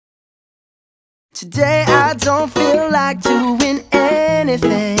Today I don't feel like doing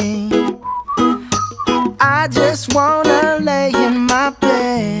anything. I just wanna lay in my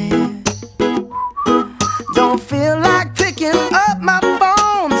bed. Don't feel like picking up my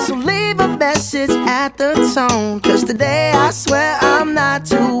phone, so leave a message at the tone. 'Cause today I swear I'm not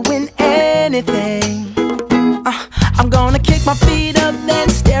doing anything. I'm gonna kick my feet up, then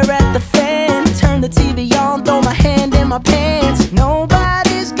stare at the fan. Turn the TV on, throw my hand in my pants.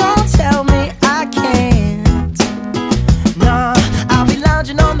 Nobody's gonna tell me I can't. Nah, I'll be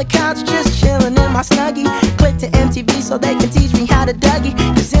lounging on the couch, just chilling in my Snuggie. Click to MTV so they can teach me how to Dougie.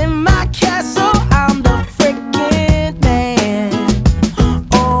 'Cause in my castle, I'm the freaking man.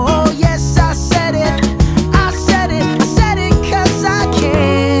 Oh yes, I said it, I said it, I said it 'cause I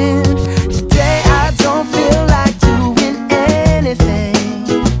can. Today I don't feel like doing anything.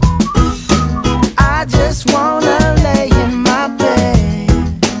 I just wanna lay in my bed.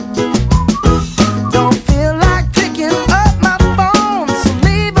 Don't feel like picking up my phone, so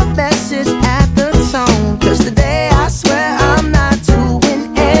leave a message at the tone. 'Cause today I swear I'm not doing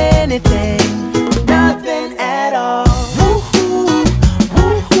anything. Nothing at all. Woo-hoo,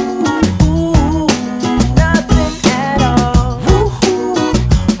 woo-hoo, woo-hoo. Nothing at all. Woo-hoo,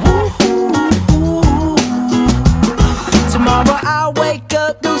 woo-hoo, woo-hoo. Tomorrow I'll wake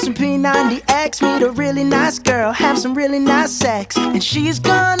up, do some P90X, meet a really nice girl, have some really nice sex, and she's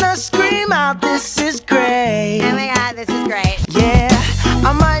gonna scream out, "This is great." Oh my god, this is great. Yeah,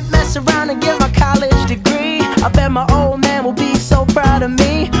 I might mess around and get my college degree. I bet my old man will be so proud of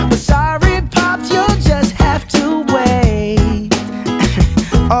me. But sorry, Pops, you'll just have to wait.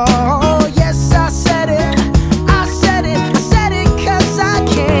 Oh, yes, I said it, I said it, I said it 'cause I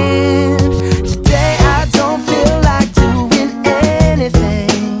can. Today I don't feel like doing anything.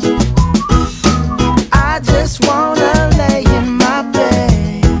 I just wanna lay in my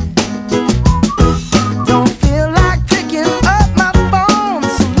bed. Don't feel like picking up my phone,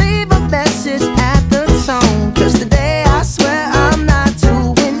 so leave a message at the tone. 'Cause today I swear I'm not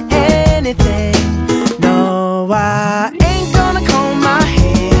doing anything. No, I ain't gonna comb my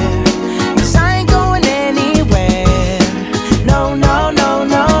hair, 'cause I ain't going anywhere. No, no, no,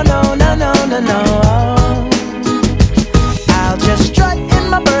 no, no, no, no, no, no. I'll just strut in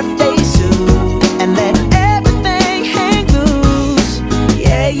my birthday suit and let everything hang loose.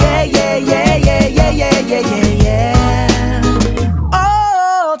 Yeah, yeah, yeah, yeah, yeah, yeah, yeah, yeah, yeah, yeah.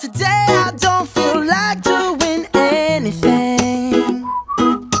 Oh, today I don't feel like doing anything.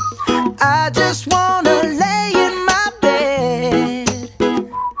 I just wanna lay in my bed.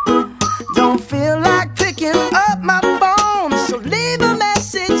 Don't feel like picking up my phone, so leave a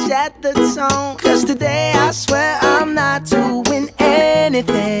message at the tone. 'Cause today I swear